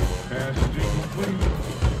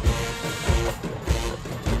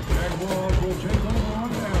 Jaguars will take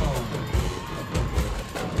on now.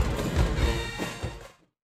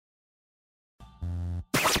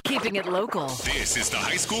 Keeping it local. This is the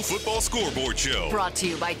High School Football Scoreboard Show. Brought to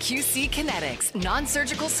you by QC Kinetics,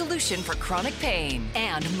 non-surgical solution for chronic pain.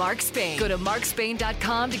 And Mark Spain. Go to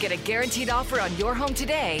markspain.com to get a guaranteed offer on your home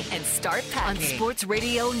today and start packing. On Sports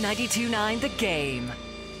Radio 92.9 The Game.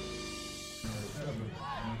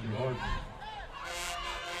 On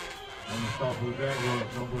the top of that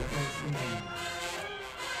was number 13,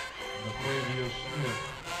 Aquarius Smith.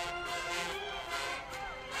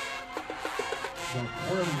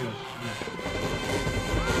 Aquarius Smith.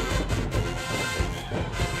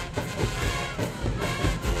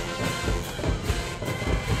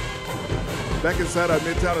 Back inside our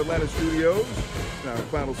Midtown Atlanta studios, our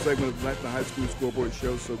final segment of the High School Scoreboard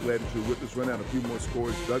Show. So glad that you're with us. Run out a few more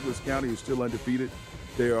scores. Douglas County is still undefeated.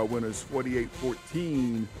 They are winners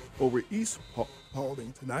 48-14 over East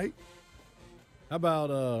Paulding tonight. How about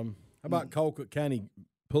Colquitt County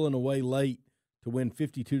pulling away late to win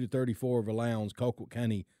 52-34 over Lowndes? Colquitt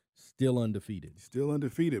County still undefeated. Still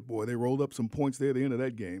undefeated, boy. They rolled up some points there at the end of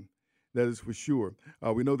that game. That is for sure.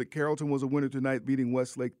 We know that Carrollton was a winner tonight, beating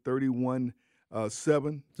Westlake 31-7. It's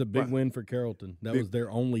a big win for Carrollton. That was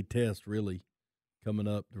their only test, really, coming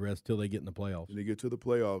up. The rest till they get in the playoffs. And they get to the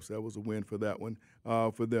playoffs. That was a win for that one,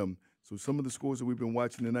 for them. So some of the scores that we've been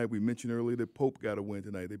watching tonight, we mentioned earlier that Pope got a win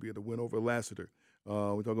tonight. They got a win over Lassiter.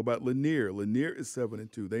 We talk about Lanier. Lanier is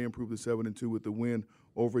 7-2. They improved to 7-2 with the win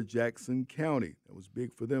over Jackson County. That was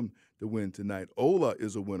big for them to win tonight. Ola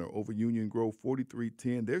is a winner over Union Grove,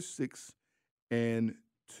 43-10. They're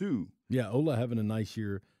 6-2. Yeah, Ola having a nice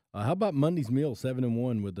year. How about Monday's Mill,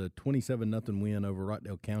 7-1 with a 27-0 win over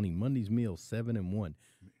Rockdale County. Monday's Mill, 7-1. How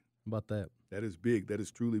about that? That is big. That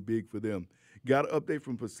is truly big for them. Got an update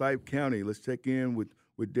from Forsyth County. Let's check in with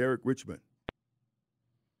Derek Richmond.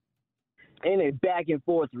 In a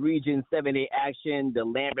back-and-forth Region 7A action, the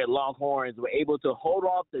Lambert Longhorns were able to hold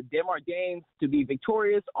off the Denmark Danes to be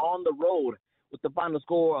victorious on the road with the final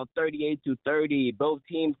score of 38-30. Both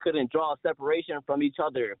teams couldn't draw a separation from each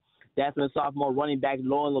other. That's when sophomore running back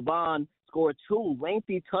Lauren Laban scored 2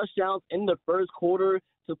 lengthy touchdowns in the first quarter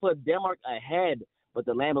to put Denmark ahead. But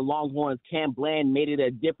the Lambert Longhorns' Cam Bland made it a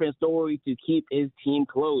different story to keep his team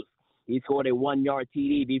close. He scored a 1-yard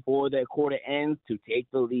TD before the quarter ends to take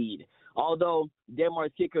the lead. Although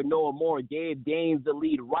Denmark's kicker Noah Moore gave Danes the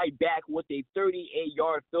lead right back with a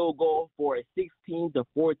 38-yard field goal for a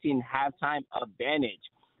 16-14 halftime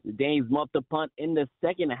advantage. The Danes muffed the punt in the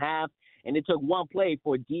second half, and it took one play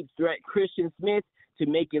for deep threat Christian Smith to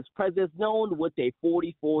make his presence known with a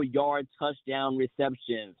 44-yard touchdown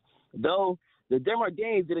reception. Though the Denmark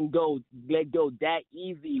Danes didn't let go that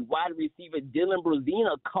easy. Wide receiver Dylan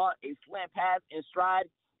Brozina caught a slant pass in stride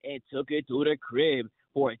and took it to the crib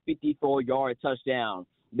for a 54-yard touchdown.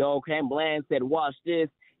 Though Cam Bland said, watch this,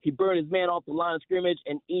 he burned his man off the line of scrimmage,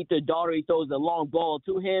 and Ether Daugherty throws a long ball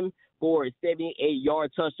to him for a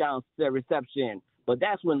 78-yard touchdown reception. But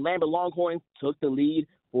that's when Lambert Longhorns took the lead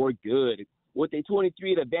for good. With a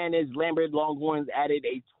 23 advantage, Lambert Longhorns added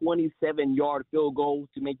a 27-yard field goal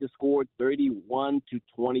to make the score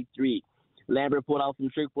 31-23. Lambert put out some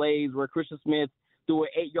trick plays where Christian Smith threw an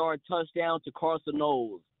 8-yard touchdown to Carson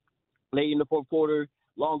Knowles. Late in the fourth quarter,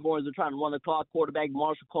 Longhorns are trying to run the clock. Quarterback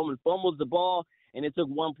Marshall Coleman fumbles the ball, and it took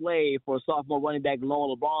one play for sophomore running back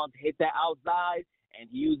Lauren LeBron to hit that outside, and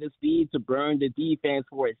he used his speed to burn the defense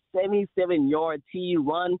for a 77-yard T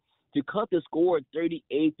run to cut the score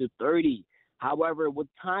 38-30. However, with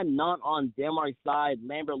time not on Denmark's side,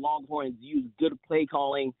 Lambert Longhorns used good play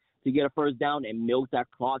calling to get a first down and milk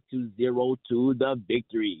that clock to 0 to the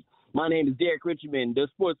victory. My name is Derek Richmond, the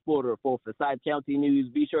sports reporter for Forsyth County News.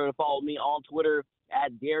 Be sure to follow me on Twitter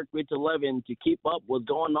at DerekRich11 to keep up what's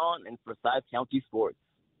going on in Forsyth County sports.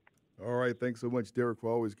 All right, thanks so much, Derek,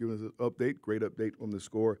 for always giving us an update. Great update on the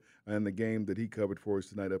score and the game that he covered for us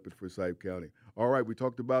tonight up at Forsyth County. All right, we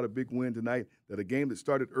talked about a big win tonight, that a game that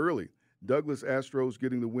started early. Douglas Astros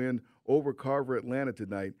getting the win over Carver Atlanta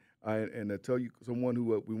tonight. and tell you someone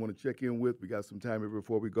who we want to check in with. We got some time here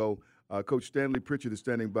before we go. Coach Stanley Pritchard is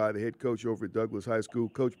standing by, the head coach over at Douglas High School.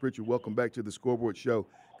 Coach Pritchard, welcome back to the Scoreboard Show.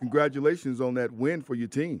 Congratulations on that win for your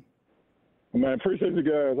team. Man, appreciate you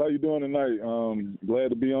guys. How you doing tonight? Glad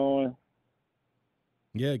to be on.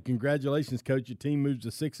 Yeah, congratulations, Coach. Your team moves to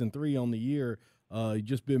 6-3 on the year. You've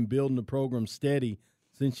just been building the program steady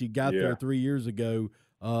since you got there 3 years ago.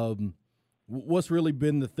 What's really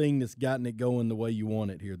been the thing that's gotten it going the way you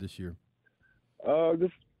want it here this year?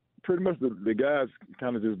 Just pretty much the guys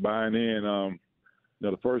kind of just buying in.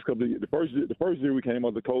 The first year we came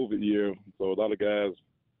out the COVID year, so a lot of guys,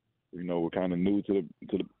 were kind of new to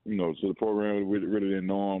the program. We really didn't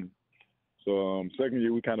know them. So second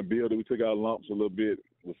year we kind of built it. We took our lumps a little bit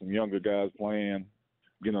with some younger guys playing,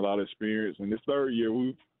 getting a lot of experience. And this third year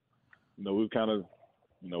we've kind of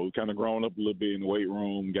grown up a little bit in the weight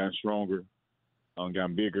room, gotten stronger,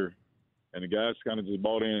 gotten bigger, and the guys kind of just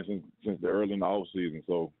bought in since the early in the off season.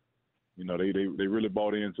 So, they really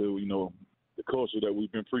bought into the culture that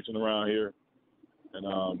we've been preaching around here, and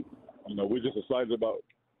we're just excited about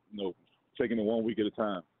taking it 1 week at a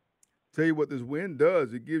time. Tell you what this win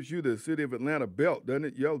does, it gives you the city of Atlanta belt, doesn't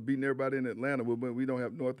it? Y'all beating everybody in Atlanta. We don't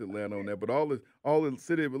have North Atlanta on that, but all the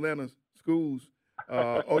city of Atlanta schools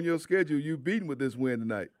on your schedule, you beating with this win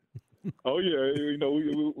tonight. Oh yeah,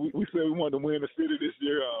 we said we wanted to win the city this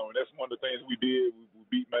year. That's one of the things we did. We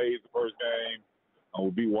beat Mays the first game.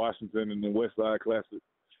 We beat Washington in the West Side Classic,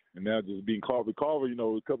 and now just beating Carver. Carver,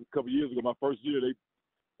 a couple years ago, my first year,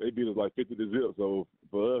 they beat us like 50-0. So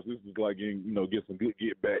for us, this is like getting some good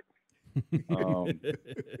get back. Because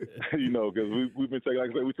we've been taking, like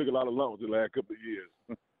I said, we took a lot of lumps the last couple of years.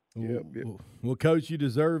 Well, Coach, you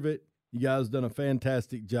deserve it. You guys done a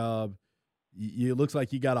fantastic job. It looks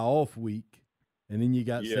like you got an off week, and then you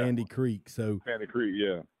got Sandy Creek. So Sandy Creek,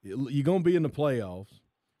 yeah. You're going to be in the playoffs.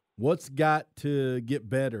 What's got to get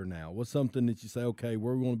better now? What's something that you say, okay,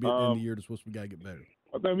 we're going to be at the end of the year, that's what we got to get better?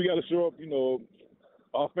 I think we got to show up,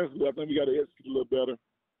 offensively. I think we got to execute a little better.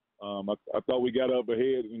 I thought we got up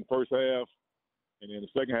ahead in the first half, and then the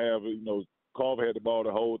second half, Carver had the ball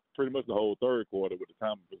pretty much the whole third quarter with the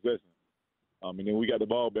time of possession. And then we got the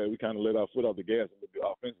ball back. We kind of let our foot off the gas a little bit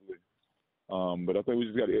offensively. But I think we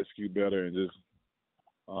just got to execute better and just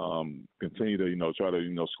continue to, try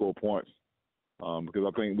to, score points. Because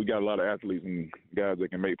I think we got a lot of athletes and guys that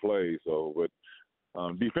can make plays. So, but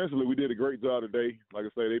defensively, we did a great job today. Like I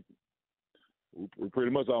say, we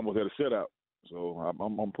pretty much almost had a shutout. So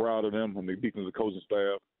I'm proud of them and the defensive coaching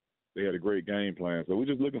staff. They had a great game plan. So we're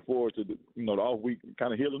just looking forward to the off week,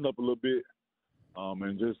 kind of healing up a little bit,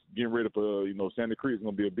 and just getting ready for Sandy Creek is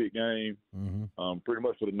going to be a big game, pretty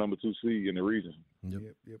much for the number 2 seed in the region. Yep.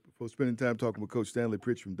 Before spending time talking with Coach Stanley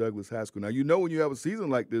Pritchard from Douglas High School. Now when you have a season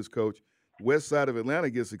like this, Coach, West Side of Atlanta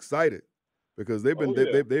gets excited because they've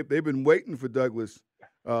been waiting for Douglas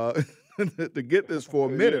to get this for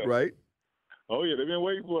a minute, right? Oh, yeah, they've been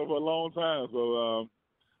waiting for it for a long time. So,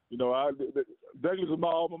 Douglas is my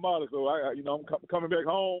alma mater. So, I'm coming back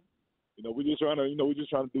home. We're just trying to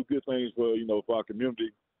do good things for our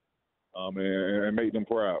community, and make them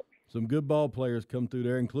proud. Some good ball players come through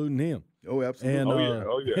there, including him. Oh,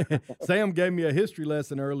 absolutely. And, Sam gave me a history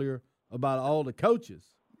lesson earlier about all the coaches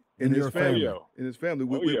in your family. In his family.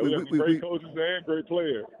 We have great coaches and great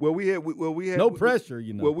players. Well, we had no pressure,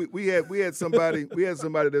 Well, we had somebody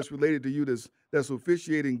that's related to you that's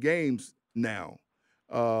officiating games now.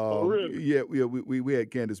 Really? Yeah. We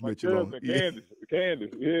had Candace Mitchell on.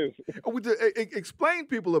 Candace, yes. Explain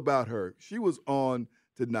people about her. She was on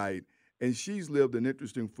tonight, and she's lived an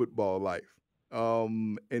interesting football life,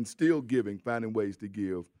 and still finding ways to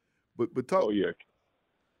give. But talk. Oh yeah.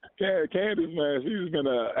 Candace, man, she's been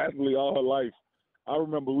an athlete all her life. I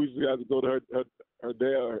remember we used to have to go to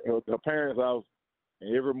her parents' house,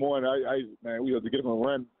 and every morning we had to get them to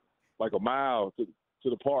run like a mile to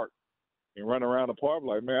the park and run around the park.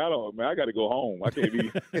 Like, I got to go home. I can't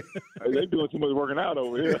be. They doing too much working out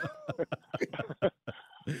over here.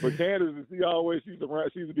 But Candace, she used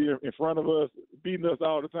to be in front of us, beating us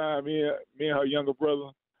all the time. Me and her younger brother,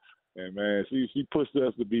 and man, she pushed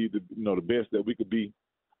us to be the best that we could be.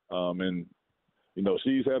 And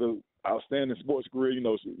she's had an outstanding sports career.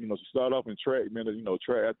 She started off in track,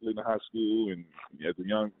 track athlete in high school, and as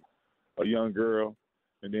a young girl,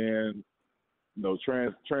 and then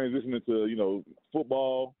transitioning to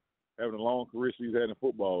football, having a long career she's had in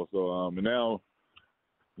football. So and now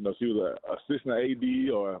she was an assistant AD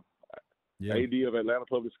or AD of Atlanta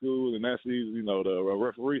Public Schools, and now she's the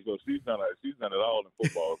referee. So she's done it all in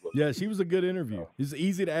football. So. Yeah, she was a good interview. It's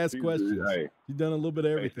easy to ask questions. She's done a little bit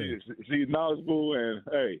of everything. She's knowledgeable, and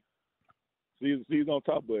she's on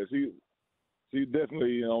top of it. She's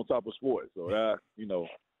definitely on top of sports. So I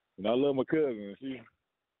love my cousin.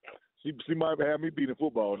 She might have me beating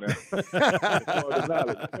football now.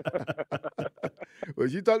 Well,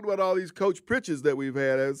 you talked about all these Coach Pritchards that we've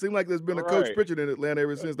had. It seems like there's been a Coach Pritchard in Atlanta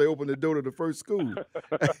ever since they opened the door to the first school.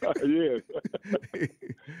 Yes.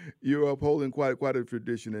 You're upholding quite a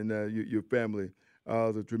tradition, and your family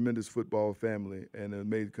is a tremendous football family and have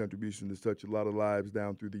made a contribution to touch a lot of lives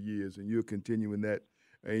down through the years, and you're continuing that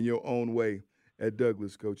in your own way at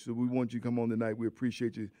Douglas, Coach. So we want you to come on tonight. We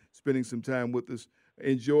appreciate you spending some time with us.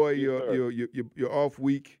 Enjoy your off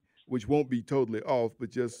week, which won't be totally off, but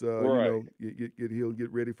just get healed,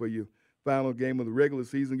 get ready for your final game of the regular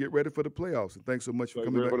season, get ready for the playoffs. And thanks so much for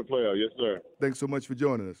coming back. Ready for the playoffs, yes, sir. Thanks so much for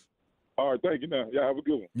joining us. All right, thank you. Now, y'all have a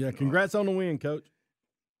good one. Yeah, congrats on the win, Coach.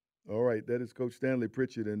 All right, that is Coach Stanley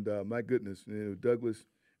Pritchard, and my goodness, Douglas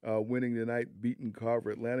winning tonight, beating Carver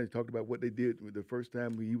Atlanta. He talked about what they did the first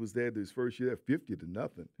time he was there this first year,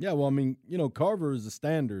 50-0. Yeah, well, I mean, Carver is the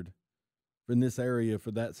standard in this area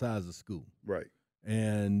for that size of school. Right.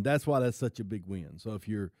 And that's why that's such a big win. So if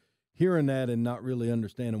you're hearing that and not really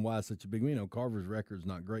understanding why it's such a big win, Carver's record's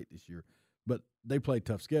not great this year, but they play a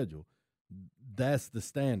tough schedule. That's the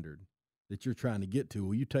standard that you're trying to get to.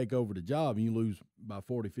 Well, you take over the job and you lose by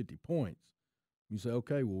 40, 50 points. You say,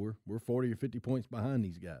 okay, well, we're 40 or 50 points behind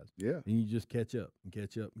these guys. Yeah. And you just catch up and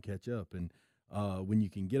catch up and catch up. And when you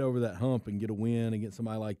can get over that hump and get a win against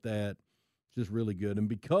somebody like that, it's just really good. And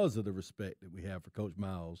because of the respect that we have for Coach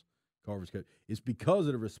Miles, Carver's coach, it's because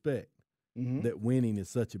of the respect that winning is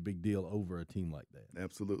such a big deal over a team like that.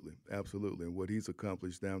 Absolutely, absolutely. And what he's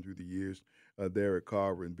accomplished down through the years there at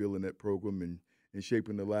Carver and building that program and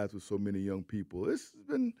shaping the lives of so many young people. It's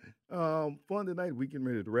been fun tonight. We getting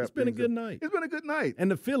ready to wrap. It's been a good night. It's been a good night.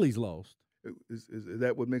 And the Phillies lost. Is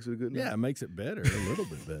that what makes it a good night? Yeah, it makes it better, a little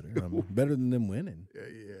bit better. Better than them winning.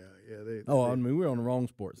 Yeah. I mean, we're on the wrong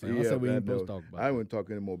sports thing. I said we ain't supposed to talk about I wouldn't talk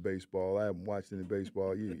any more baseball. I haven't watched any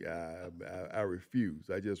baseball. I refuse.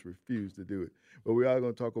 I just refuse to do it. But we are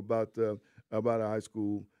going to talk about our high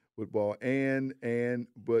school football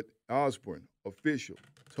but Osborne, official,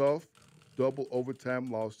 tough, double overtime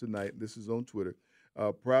loss tonight. This is on Twitter.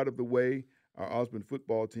 Proud of the way our Osborne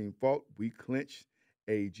football team fought. We clinched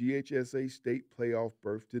a GHSA state playoff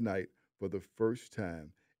berth tonight for the first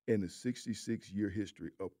time in the 66-year history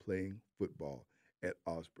of playing football at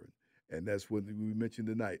Osborne. And that's what we mentioned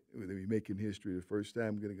tonight. We're making history the first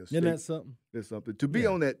time getting a state. Isn't that something? That's something. To be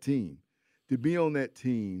on that team,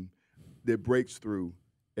 that breaks through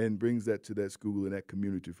and brings that to that school and that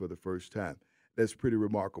community for the first time, that's pretty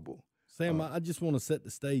remarkable. Sam, I just want to set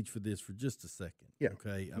the stage for this for just a second. Yeah.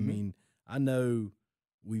 Okay? I mean, I know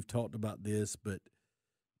we've talked about this, but,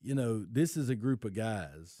 this is a group of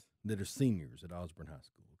guys that are seniors at Osborne High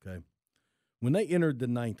School, okay? When they entered the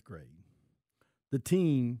 9th grade, the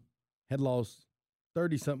team had lost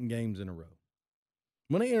 30-something games in a row.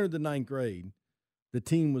 When they entered the 9th grade, the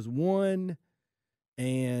team was 1-38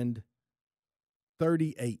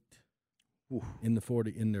 in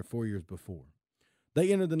their 4 years before.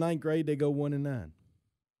 They entered the 9th grade, they go 1-9.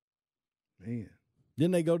 Man. Then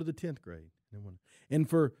they go to the 10th grade. And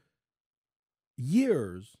for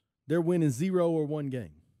years, they're winning 0 or 1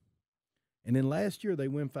 game. And then last year, they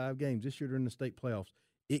win 5 games. This year, they're in the state playoffs.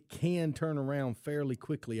 It can turn around fairly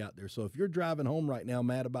quickly out there. So if you're driving home right now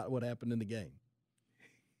mad about what happened in the game,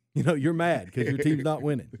 you're mad because your team's not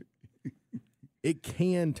winning. It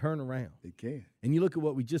can turn around. It can. And you look at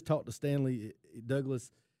what we just talked to Stanley Douglas,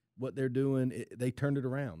 what they're doing. They turned it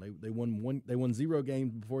around. They won 0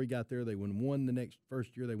 games before he got there. They won 1 the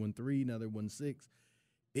first year. They won 3. Now they won 6.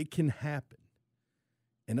 It can happen.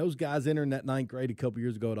 And those guys entering that 9th grade a couple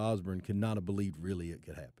years ago at Osborne could not have believed really it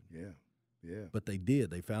could happen. Yeah. But they did.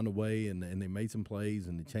 They found a way, and they made some plays,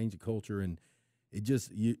 and they changed the culture. And it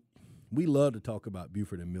just we love to talk about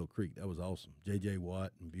Buford and Mill Creek. That was awesome. J.J.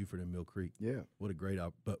 Watt and Buford and Mill Creek. Yeah. What a great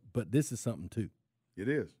but this is something too. It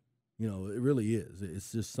is. It really is.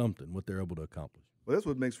 It's just something what they're able to accomplish. Well, that's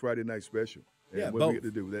what makes Friday night special. And what both. we get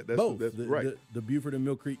to do that's both. That's right. The Buford and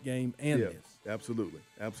Mill Creek game and this. Absolutely.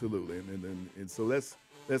 And so that's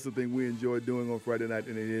the thing we enjoy doing on Friday night,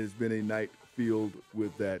 and it has been a night filled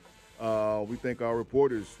with that. We thank our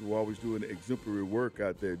reporters who are always doing exemplary work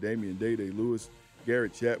out there. Damian Day-Day Lewis,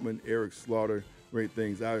 Garrett Chapman, Eric Slaughter, great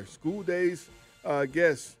things. Our school days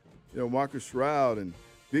guests, Marcus Shroud and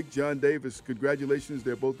Big John Davis, congratulations.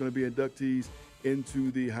 They're both going to be inductees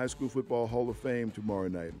into the High School Football Hall of Fame tomorrow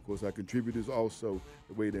night. Of course, our contributors also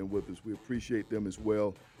weighed in with us. We appreciate them as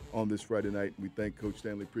well on this Friday night. We thank Coach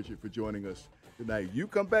Stanley Pritchard for joining us tonight. You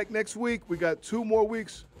come back next week. We got 2 more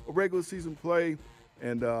weeks of regular season play.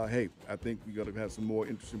 And, hey, I think we're going to have some more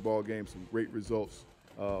interesting ball games, some great results,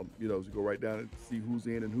 as we go right down and see who's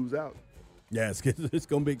in and who's out. Yeah, it's going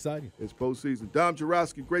to be exciting. It's postseason. Dom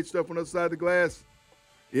Jarowski, great stuff on the other side of the glass.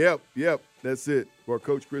 Yep, that's it. For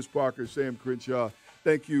Coach Chris Parker, Sam Crenshaw,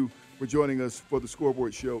 thank you for joining us for the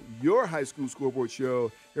Scoreboard Show, your high school scoreboard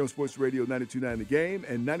show here on Sports Radio 92.9 The Game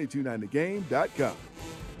and 92.9thegame.com.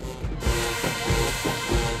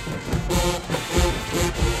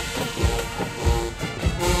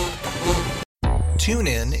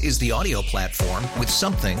 TuneIn is the audio platform with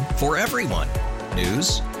something for everyone.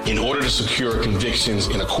 News. In order to secure convictions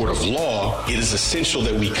in a court of law, it is essential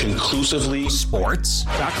that we conclusively. Sports.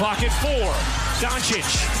 Shot clock at 4. Doncic.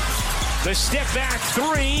 The step back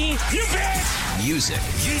 3. You bet. Music.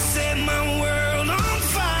 You set my world on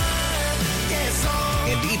fire. Yes,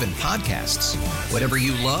 and even podcasts. Whatever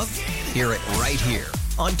you love, hear it right here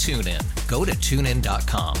on TuneIn. Go to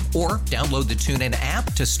TuneIn.com or download the TuneIn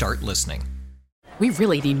app to start listening. We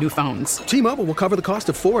really need new phones. T-Mobile will cover the cost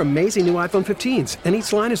of 4 amazing new iPhone 15s, and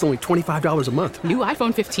each line is only $25 a month. New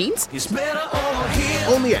iPhone 15s? It's better over here.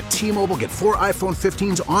 Only at T-Mobile, get 4 iPhone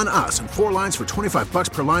 15s on us and 4 lines for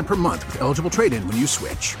 $25 per line per month with eligible trade-in when you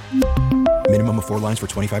switch. Minimum of 4 lines for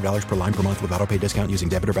 $25 per line per month with autopay discount using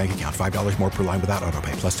debit or bank account. $5 more per line without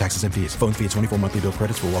autopay, plus taxes and fees. Phone fee at 24 monthly bill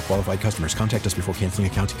credits for well-qualified customers. Contact us before canceling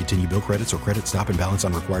account to continue bill credits or credit stop and balance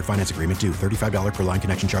on required finance agreement due. $35 per line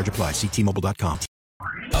connection charge applies. See T-Mobile.com.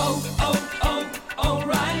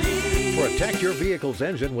 O'Reilly. Protect your vehicle's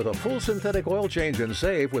engine with a full synthetic oil change and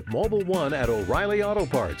save with Mobile One at O'Reilly Auto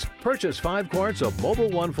Parts. Purchase 5 quarts of Mobile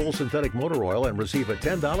One full synthetic motor oil and receive a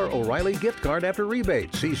 $10 O'Reilly gift card after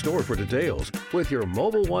rebate. See store for details. With your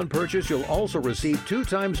Mobile One purchase, you'll also receive 2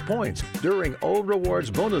 times points during O Rewards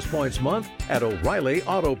Bonus Points Month at O'Reilly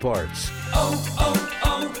Auto Parts.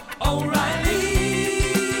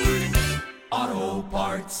 O'Reilly Auto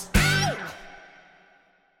Parts.